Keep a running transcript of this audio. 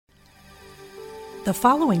The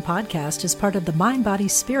following podcast is part of the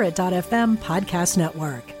MindBodySpirit.fm podcast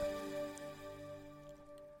network.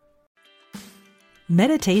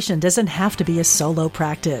 Meditation doesn't have to be a solo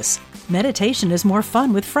practice. Meditation is more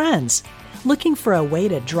fun with friends. Looking for a way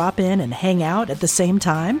to drop in and hang out at the same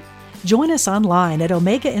time? Join us online at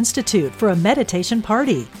Omega Institute for a meditation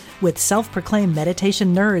party with self-proclaimed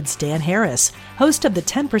meditation nerds Dan Harris, host of the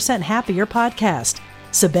 10% Happier podcast,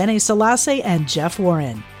 Sebene Selassie, and Jeff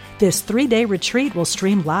Warren. This 3-day retreat will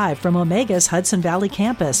stream live from Omega's Hudson Valley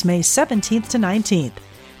campus May 17th to 19th.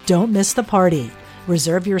 Don't miss the party.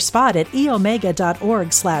 Reserve your spot at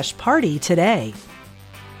eomega.org/party today.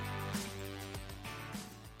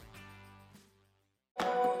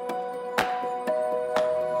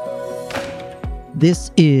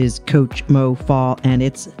 This is Coach Mo Fall, and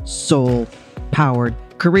it's soul-powered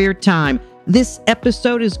career time. This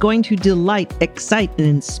episode is going to delight, excite, and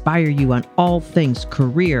inspire you on all things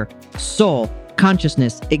career, soul,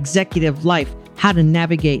 consciousness, executive life, how to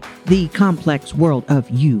navigate the complex world of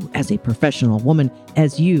you as a professional woman,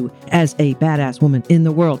 as you as a badass woman in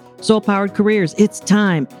the world. Soul-powered careers, it's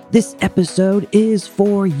time. This episode is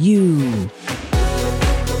for you.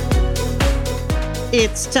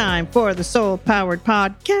 It's time for the Soul-Powered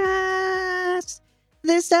Podcast.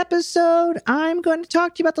 This episode, I'm going to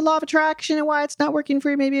talk to you about the law of attraction and why it's not working for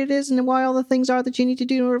you. Maybe it is, and why all the things are that you need to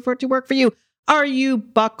do in order for it to work for you. Are you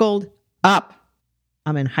buckled up?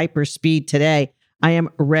 I'm in hyperspeed today. I am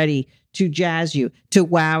ready to jazz you, to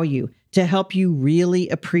wow you, to help you really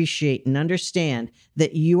appreciate and understand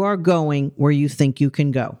that you are going where you think you can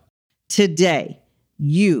go. Today,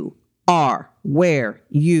 you are where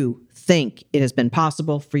you think it has been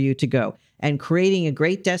possible for you to go, and creating a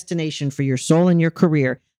great destination for your soul and your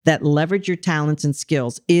career that leverage your talents and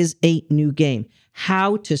skills is a new game.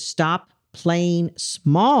 How to stop playing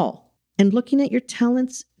small and looking at your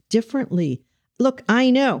talents differently. Look, I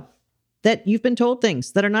know that you've been told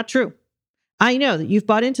things that are not true. I know that you've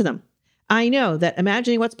bought into them. I know that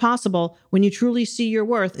imagining what's possible when you truly see your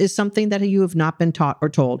worth is something that you have not been taught or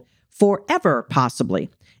told forever, possibly.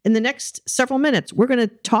 In the next several minutes, we're going to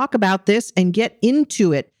talk about this and get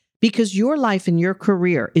into it because your life and your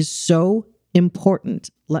career is so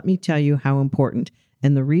important. Let me tell you how important.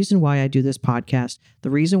 And the reason why I do this podcast,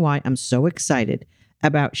 the reason why I'm so excited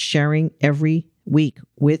about sharing every week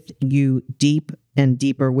with you deep and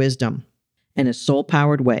deeper wisdom in a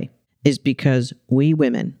soul-powered way is because we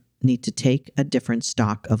women need to take a different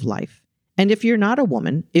stock of life. And if you're not a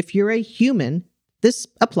woman, if you're a human, this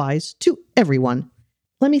applies to everyone.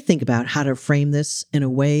 Let me think about how to frame this in a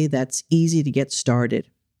way that's easy to get started.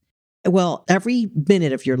 Well, every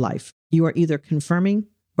minute of your life, you are either confirming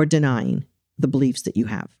or denying the beliefs that you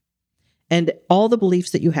have. And all the beliefs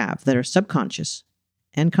that you have that are subconscious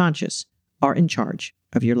and conscious are in charge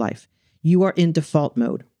of your life. You are in default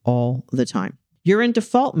mode all the time. You're in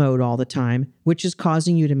default mode all the time, which is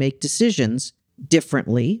causing you to make decisions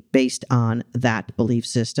differently based on that belief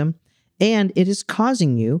system. And it is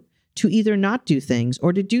causing you to either not do things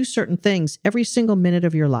or to do certain things every single minute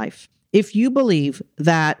of your life. If you believe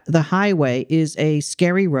that the highway is a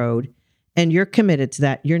scary road and you're committed to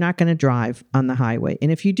that, you're not going to drive on the highway.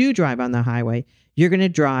 And if you do drive on the highway, you're going to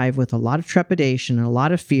drive with a lot of trepidation and a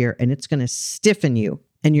lot of fear, and it's going to stiffen you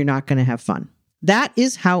and you're not going to have fun. That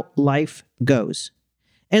is how life goes.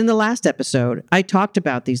 And in the last episode, I talked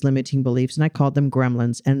about these limiting beliefs and I called them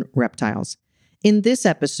gremlins and reptiles. In this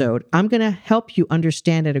episode, I'm going to help you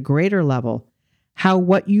understand at a greater level how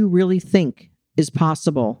what you really think is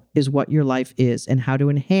possible is what your life is, and how to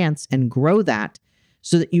enhance and grow that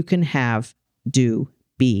so that you can have, do,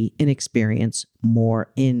 be, and experience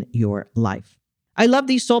more in your life. I love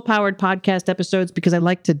these soul-powered podcast episodes because I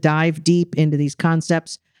like to dive deep into these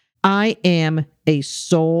concepts. I am a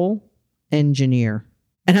soul engineer,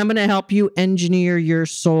 and I'm going to help you engineer your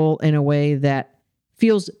soul in a way that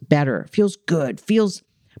feels better, feels good, feels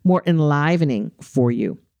more enlivening for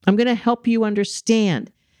you. I'm going to help you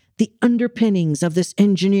understand the underpinnings of this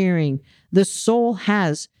engineering. The soul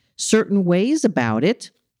has certain ways about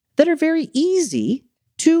it that are very easy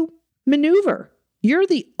to maneuver. You're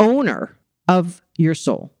the owner of your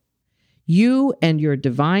soul. You and your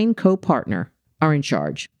divine co-partner are in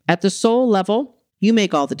charge. At the soul level, you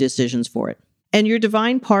make all the decisions for it. And your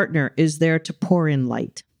divine partner is there to pour in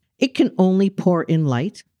light. It can only pour in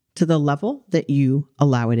light to the level that you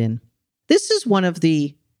allow it in. This is one of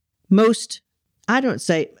the most,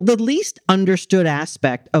 the least understood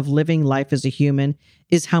aspect of living life as a human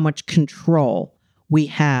is how much control we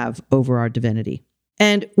have over our divinity.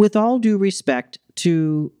 And with all due respect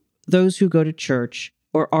to those who go to church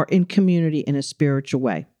or are in community in a spiritual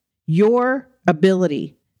way, your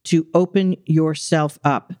ability to open yourself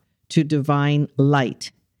up to divine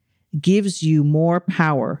light gives you more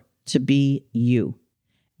power to be you.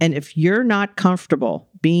 And if you're not comfortable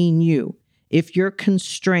being you, if you're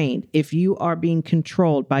constrained, if you are being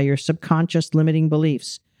controlled by your subconscious limiting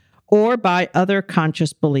beliefs or by other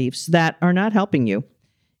conscious beliefs that are not helping you,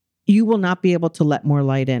 you will not be able to let more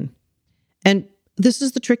light in. And this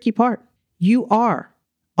is the tricky part. You are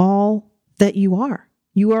all that you are.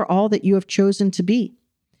 You are all that you have chosen to be.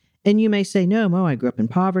 And you may say, no, Mo, I grew up in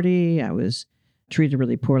poverty. I was treated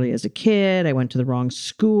really poorly as a kid. I went to the wrong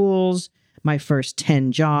schools. My first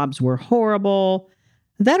 10 jobs were horrible.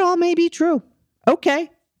 That all may be true.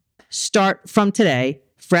 Okay. Start from today,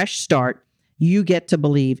 fresh start. You get to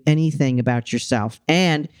believe anything about yourself,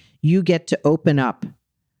 and you get to open up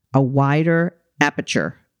a wider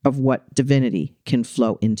aperture of what divinity can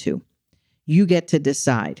flow into. You get to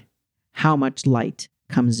decide how much light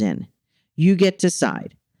comes in. You get to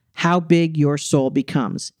decide how big your soul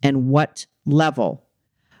becomes and what level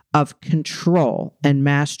of control and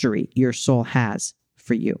mastery your soul has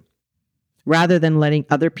for you. Rather than letting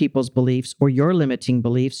other people's beliefs or your limiting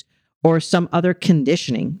beliefs or some other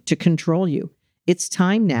conditioning to control you, it's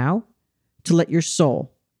time now to let your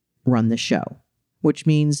soul run the show, which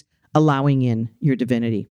means allowing in your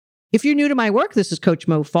divinity. If you're new to my work, this is Coach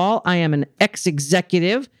Mo Fall. I am an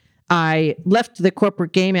ex-executive. I left the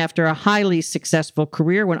corporate game after a highly successful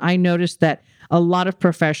career when I noticed that a lot of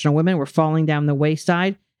professional women were falling down the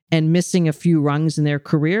wayside and missing a few rungs in their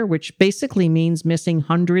career, which basically means missing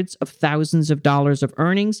hundreds of thousands of dollars of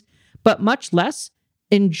earnings, but much less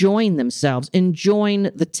enjoying themselves, enjoying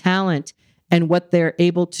the talent and what they're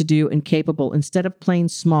able to do and capable instead of playing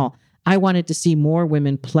small. I wanted to see more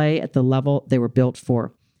women play at the level they were built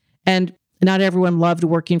for. And not everyone loved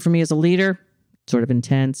working for me as a leader. Sort of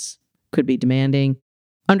intense, could be demanding,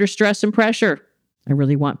 under stress and pressure. I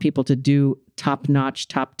really want people to do top-notch,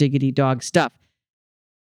 top-diggity dog stuff.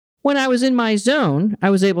 When I was in my zone,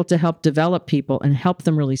 I was able to help develop people and help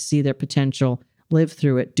them really see their potential, live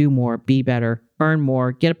through it, do more, be better, earn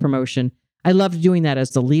more, get a promotion. I loved doing that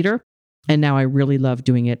as the leader, and now I really love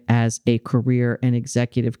doing it as a career and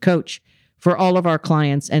executive coach. For all of our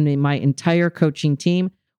clients and my entire coaching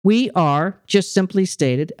team, we are, just simply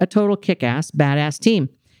stated, a total kick-ass, badass team.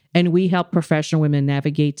 And we help professional women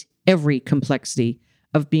navigate every complexity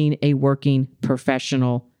of being a working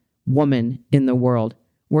professional woman in the world.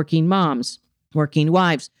 Working moms, working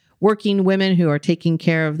wives, working women who are taking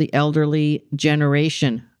care of the elderly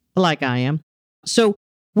generation, like I am. So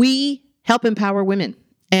we help empower women.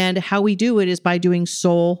 And how we do it is by doing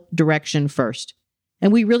soul direction first.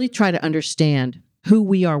 And we really try to understand who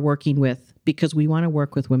we are working with because we want to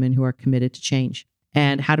work with women who are committed to change.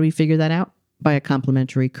 And how do we figure that out? By a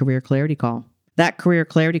complimentary career clarity call. That career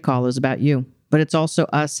clarity call is about you, but it's also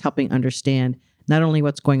us helping understand not only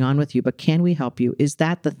what's going on with you, but can we help you? Is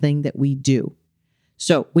that the thing that we do?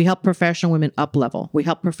 So we help professional women up level. We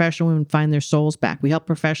help professional women find their souls back. We help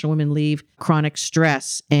professional women leave chronic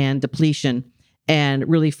stress and depletion and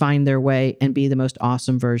really find their way and be the most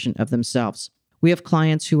awesome version of themselves. We have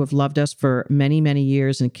clients who have loved us for many, many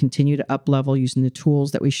years and continue to up level using the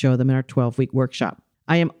tools that we show them in our 12-week workshop.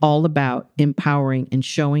 I am all about empowering and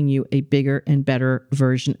showing you a bigger and better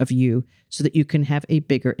version of you so that you can have a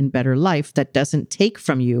bigger and better life that doesn't take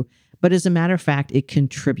from you, but as a matter of fact, it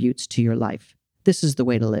contributes to your life. This is the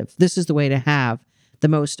way to live. This is the way to have the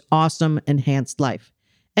most awesome, enhanced life.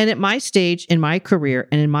 And at my stage in my career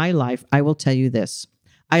and in my life, I will tell you this.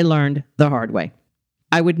 I learned the hard way.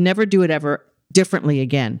 I would never do it ever differently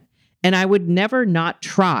again. And I would never not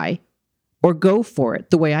try or go for it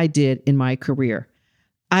the way I did in my career.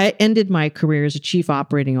 I ended my career as a chief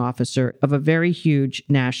operating officer of a very huge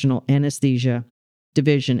national anesthesia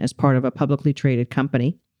division as part of a publicly traded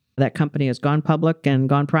company. That company has gone public and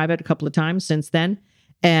gone private a couple of times since then.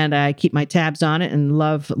 And I keep my tabs on it and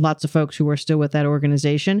love lots of folks who are still with that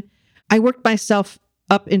organization. I worked myself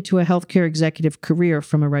up into a healthcare executive career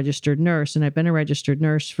from a registered nurse, and I've been a registered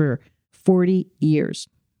nurse for 40 years.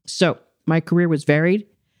 So my career was varied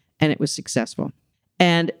and it was successful.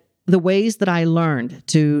 And the ways that I learned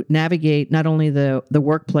to navigate not only the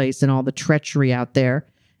workplace and all the treachery out there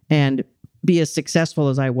and be as successful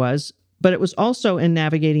as I was, but it was also in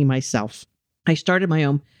navigating myself. I started my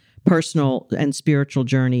own personal and spiritual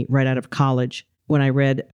journey right out of college when I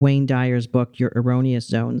read Wayne Dyer's book, Your Erroneous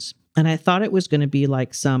Zones. And I thought it was going to be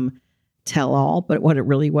like some tell-all, but what it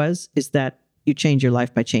really was is that you change your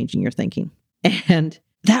life by changing your thinking. And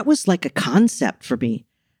that was like a concept for me.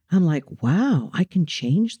 I'm like, wow, I can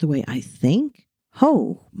change the way I think?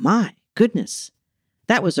 Oh my goodness.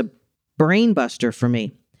 That was a brain buster for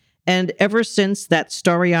me. And ever since that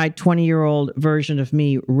starry-eyed 20-year-old version of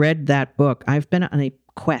me read that book, I've been on a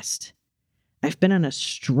quest. I've been on a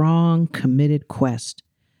strong, committed quest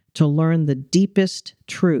to learn the deepest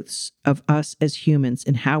truths of us as humans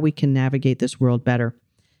and how we can navigate this world better.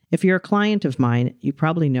 If you're a client of mine, you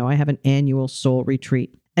probably know I have an annual soul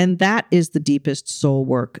retreat. And that is the deepest soul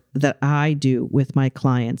work that I do with my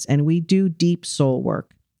clients. And we do deep soul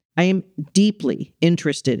work. I am deeply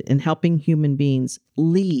interested in helping human beings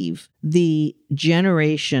leave the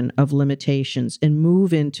generation of limitations and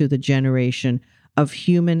move into the generation of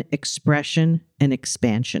human expression and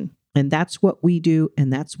expansion. And that's what we do,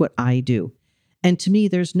 and that's what I do. And to me,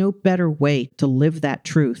 there's no better way to live that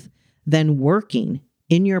truth than working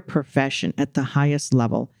in your profession at the highest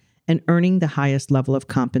level and earning the highest level of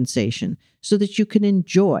compensation so that you can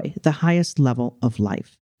enjoy the highest level of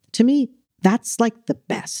life. To me, that's like the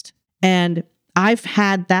best. And I've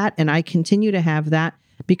had that, and I continue to have that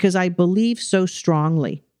because I believe so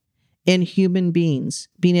strongly in human beings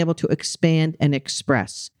being able to expand and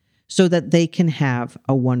express so that they can have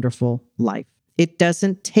a wonderful life. It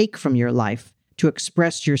doesn't take from your life to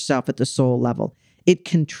express yourself at the soul level. It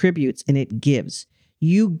contributes and it gives.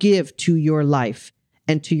 You give to your life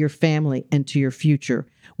and to your family and to your future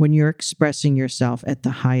when you're expressing yourself at the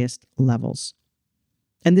highest levels.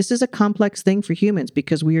 And this is a complex thing for humans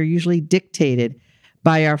because we are usually dictated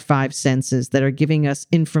by our five senses that are giving us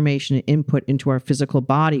information and input into our physical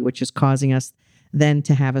body, which is causing us then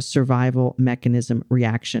to have a survival mechanism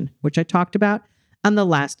reaction, which I talked about on the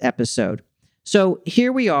last episode. So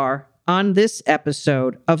here we are on this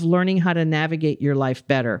episode of learning how to navigate your life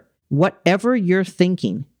better. Whatever you're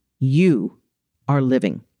thinking, you are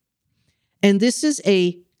living. And this is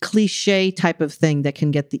a cliche type of thing that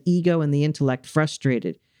can get the ego and the intellect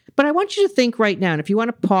frustrated. But I want you to think right now, and if you want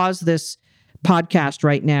to pause this podcast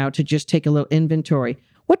right now to just take a little inventory,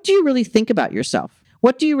 what do you really think about yourself?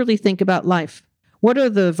 What do you really think about life? What are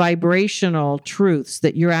the vibrational truths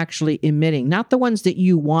that you're actually emitting? Not the ones that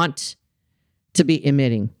you want to be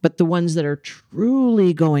emitting, but the ones that are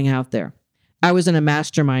truly going out there. I was in a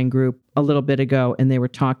mastermind group a little bit ago, and they were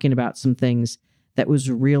talking about some things that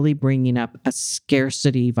was really bringing up a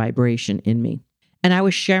scarcity vibration in me. And I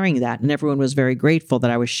was sharing that, and everyone was very grateful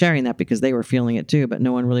that I was sharing that because they were feeling it too, but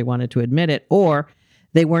no one really wanted to admit it, or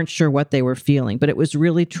they weren't sure what they were feeling. But it was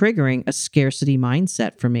really triggering a scarcity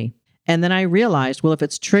mindset for me. And then I realized, well, if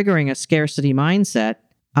it's triggering a scarcity mindset,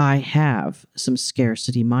 I have some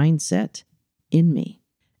scarcity mindset in me.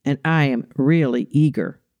 And I am really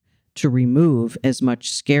eager to remove as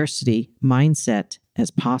much scarcity mindset as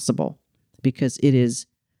possible because it is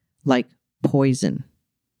like poison.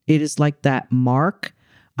 It is like that mark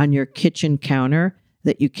on your kitchen counter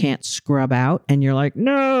that you can't scrub out. And you're like,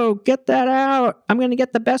 no, get that out. I'm going to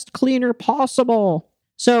get the best cleaner possible.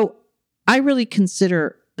 So I really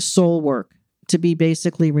consider soul work to be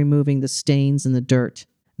basically removing the stains and the dirt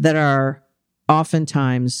that are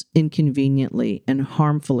oftentimes inconveniently and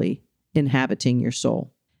harmfully inhabiting your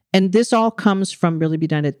soul. And this all comes from really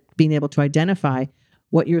being able to identify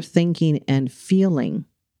what you're thinking and feeling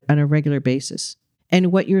on a regular basis.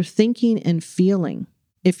 And what you're thinking and feeling,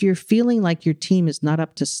 if you're feeling like your team is not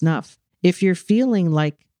up to snuff, if you're feeling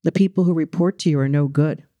like the people who report to you are no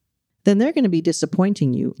good, then they're going to be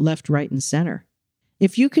disappointing you left, right, and center.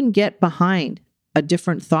 If you can get behind a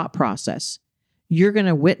different thought process, you're going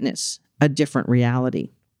to witness a different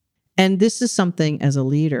reality. And this is something as a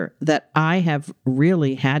leader that I have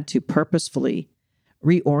really had to purposefully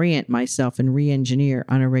reorient myself and re-engineer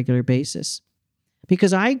on a regular basis.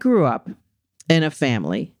 Because I grew up in a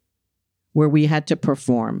family where we had to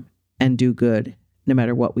perform and do good no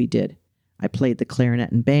matter what we did. I played the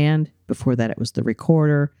clarinet and band. Before that, it was the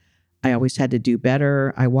recorder. I always had to do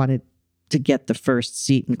better. I wanted to get the first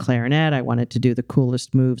seat in clarinet. I wanted to do the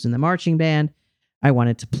coolest moves in the marching band. I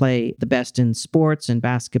wanted to play the best in sports and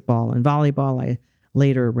basketball and volleyball. I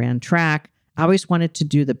later ran track. I always wanted to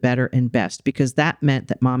do the better and best because that meant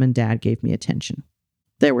that mom and dad gave me attention.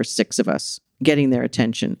 There were 6 of us. Getting their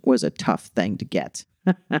attention was a tough thing to get.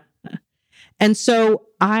 And so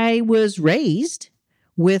I was raised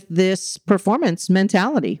with this performance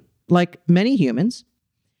mentality, like many humans.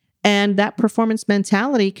 And that performance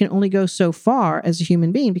mentality can only go so far as a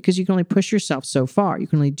human being because you can only push yourself so far. You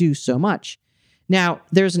can only do so much. Now,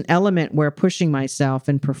 there's an element where pushing myself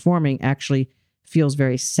and performing actually feels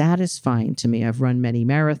very satisfying to me. I've run many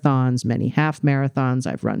marathons, many half marathons.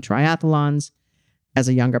 I've run triathlons as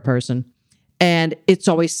a younger person. And it's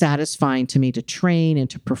always satisfying to me to train and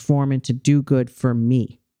to perform and to do good for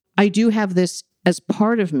me. I do have this as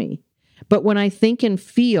part of me, But when I think and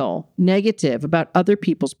feel negative about other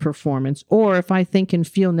people's performance, or if I think and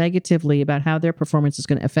feel negatively about how their performance is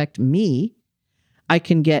going to affect me, I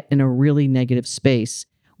can get in a really negative space,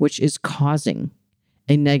 which is causing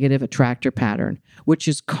a negative attractor pattern, which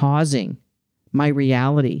is causing my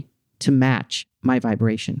reality to match my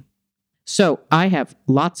vibration. So I have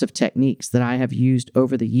lots of techniques that I have used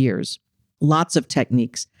over the years, lots of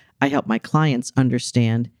techniques I help my clients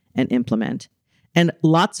understand and implement, and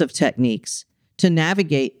lots of techniques to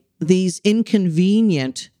navigate these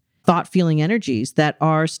inconvenient thought-feeling energies that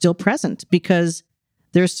are still present, because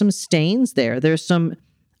there's some stains there. There's some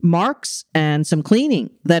marks and some cleaning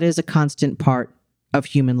that is a constant part of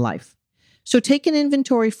human life. So take an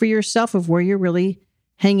inventory for yourself of where you're really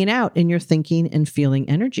hanging out in your thinking and feeling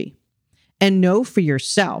energy. And know for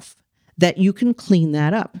yourself that you can clean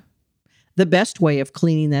that up. The best way of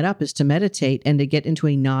cleaning that up is to meditate and to get into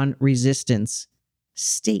a non-resistance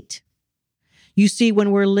state. You see,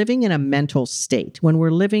 when we're living in a mental state, when we're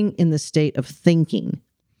living in the state of thinking,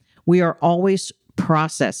 we are always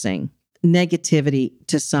processing negativity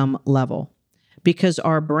to some level because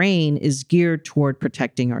our brain is geared toward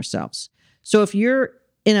protecting ourselves. So if you're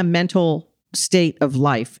in a mental state of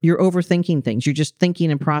life, you're overthinking things, you're just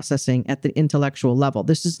thinking and processing at the intellectual level.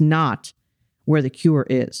 This is not where the cure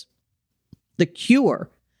is. The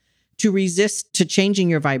cure to resist to changing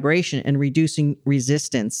your vibration and reducing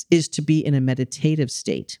resistance is to be in a meditative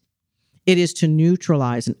state. It is to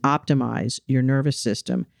neutralize and optimize your nervous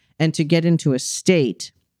system and to get into a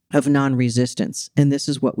state of non-resistance. And this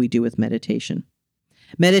is what we do with meditation.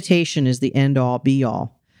 Meditation is the end-all,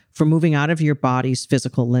 be-all for moving out of your body's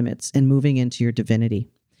physical limits and moving into your divinity,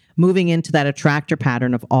 moving into that attractor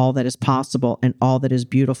pattern of all that is possible and all that is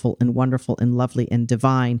beautiful and wonderful and lovely and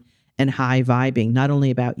divine and high vibing, not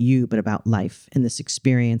only about you, but about life and this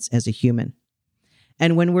experience as a human.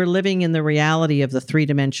 And when we're living in the reality of the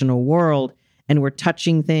three-dimensional world and we're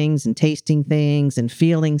touching things and tasting things and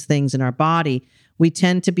feeling things in our body, we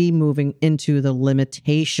tend to be moving into the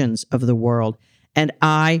limitations of the world. And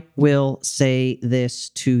I will say this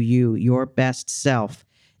to you, your best self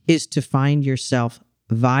is to find yourself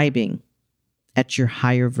vibing at your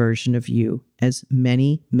higher version of you as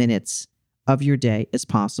many minutes of your day as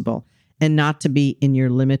possible, and not to be in your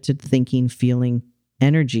limited thinking, feeling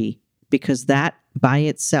energy, because that by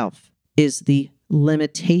itself is the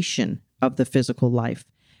limitation of the physical life.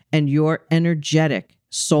 And your energetic,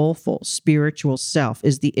 soulful, spiritual self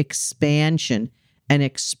is the expansion and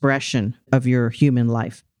expression of your human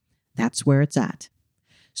life. That's where it's at.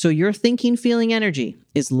 So your thinking, feeling energy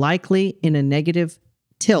is likely in a negative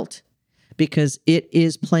tilt because it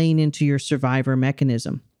is playing into your survivor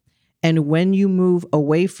mechanism. And when you move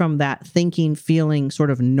away from that thinking, feeling sort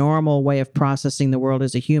of normal way of processing the world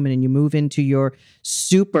as a human, and you move into your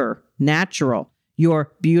supernatural,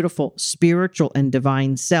 your beautiful spiritual and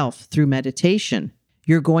divine self through meditation,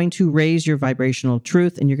 you're going to raise your vibrational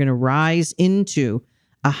truth and you're going to rise into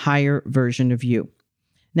a higher version of you.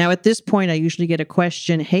 Now, at this point, I usually get a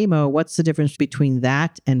question, hey, Mo, what's the difference between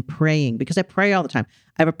that and praying? Because I pray all the time.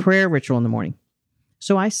 I have a prayer ritual in the morning.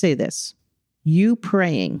 So I say this, you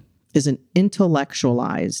praying is an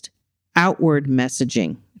intellectualized, outward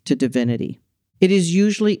messaging to divinity. It is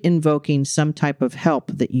usually invoking some type of help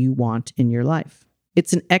that you want in your life.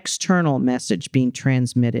 It's an external message being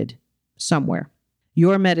transmitted somewhere.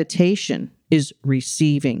 Your meditation is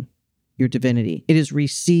receiving your divinity. It is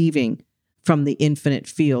receiving from the infinite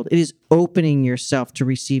field. It is opening yourself to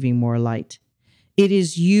receiving more light. It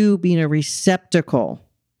is you being a receptacle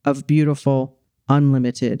of beautiful,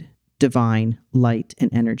 unlimited, divine light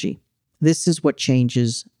and energy. This is what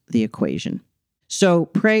changes the equation. So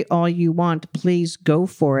pray all you want. Please go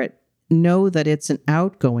for it. Know that it's an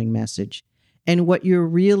outgoing message. And what you're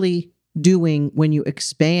really doing when you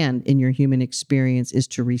expand in your human experience is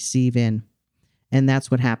to receive in. And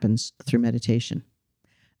that's what happens through meditation.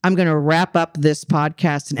 I'm going to wrap up this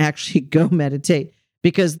podcast and actually go meditate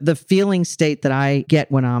because the feeling state that I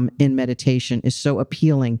get when I'm in meditation is so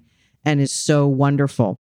appealing and is so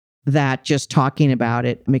wonderful that just talking about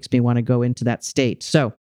it makes me want to go into that state.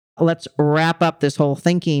 So let's wrap up this whole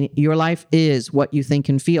thinking. Your life is what you think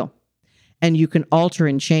and feel. And you can alter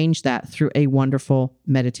and change that through a wonderful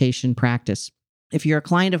meditation practice. If you're a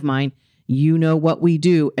client of mine, you know what we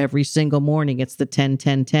do every single morning. It's the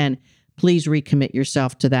 10-10-10. Please recommit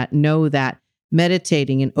yourself to that. Know that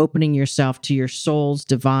meditating and opening yourself to your soul's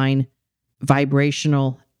divine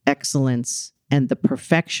vibrational excellence and the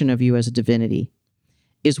perfection of you as a divinity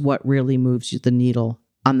is what really moves the needle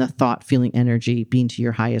on the thought, feeling, energy being to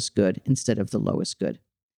your highest good instead of the lowest good.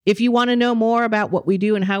 If you want to know more about what we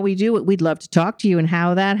do and how we do it, we'd love to talk to you. And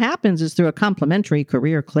how that happens is through a complimentary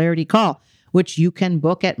career clarity call, which you can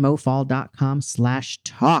book at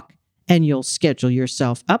mofall.com/talk. And you'll schedule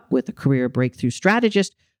yourself up with a career breakthrough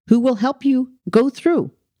strategist who will help you go through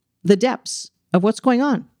the depths of what's going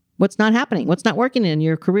on, what's not happening, what's not working in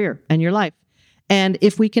your career and your life. And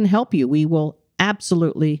if we can help you, we will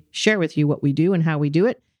absolutely share with you what we do and how we do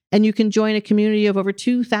it. And you can join a community of over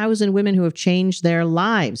 2,000 women who have changed their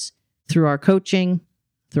lives through our coaching,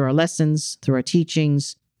 through our lessons, through our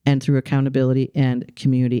teachings, and through accountability and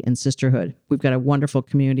community and sisterhood. We've got a wonderful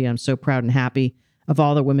community. I'm so proud and happy of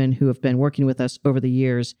all the women who have been working with us over the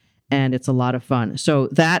years, and it's a lot of fun. So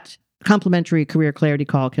that complimentary career clarity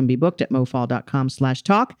call can be booked at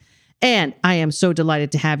mofall.com/talk. And I am so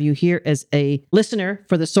delighted to have you here as a listener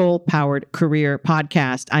for the Soul Powered Career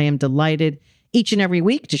Podcast. I am delighted each and every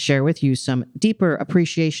week to share with you some deeper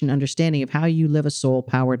appreciation, understanding of how you live a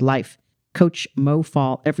soul-powered life. Coach Mo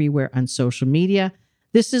Fall everywhere on social media.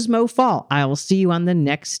 This is Mo Fall. I will see you on the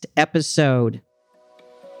next episode.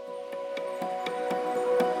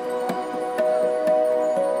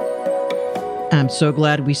 I'm so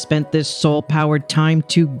glad we spent this soul-powered time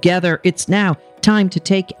together. It's now time to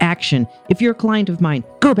take action. If you're a client of mine,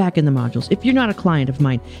 go back in the modules. If you're not a client of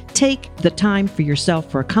mine, take the time for yourself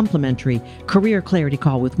for a complimentary career clarity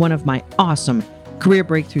call with one of my awesome career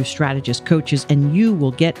breakthrough strategist coaches, and you will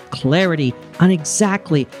get clarity on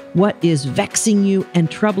exactly what is vexing you and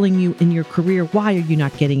troubling you in your career. Why are you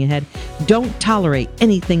not getting ahead? Don't tolerate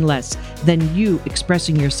anything less than you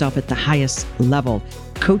expressing yourself at the highest level.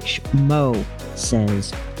 Coach Mo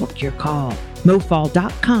says, book your call.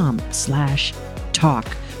 mofall.com/talk.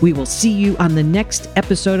 We will see you on the next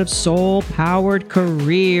episode of Soul Powered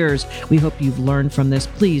Careers. We hope you've learned from this.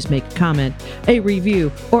 Please make a comment, a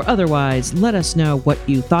review, or otherwise let us know what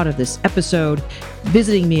you thought of this episode.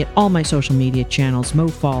 Visiting me at all my social media channels,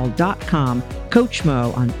 mofall.com, Coach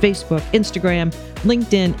Mo on Facebook, Instagram,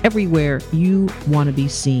 LinkedIn, everywhere you want to be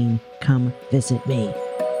seen. Come visit me.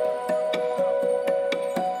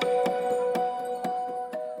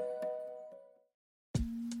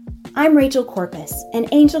 I'm Rachel Corpus, an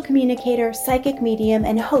angel communicator, psychic medium,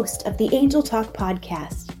 and host of the Angel Talk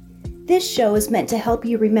podcast. This show is meant to help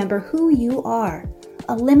you remember who you are,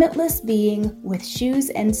 a limitless being with shoes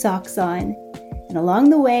and socks on. And along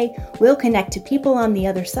the way, we'll connect to people on the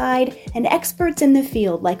other side and experts in the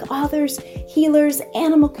field like authors, healers,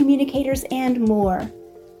 animal communicators, and more.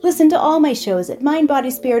 Listen to all my shows at Mind, Body,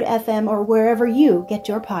 Spirit FM or wherever you get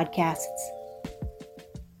your podcasts.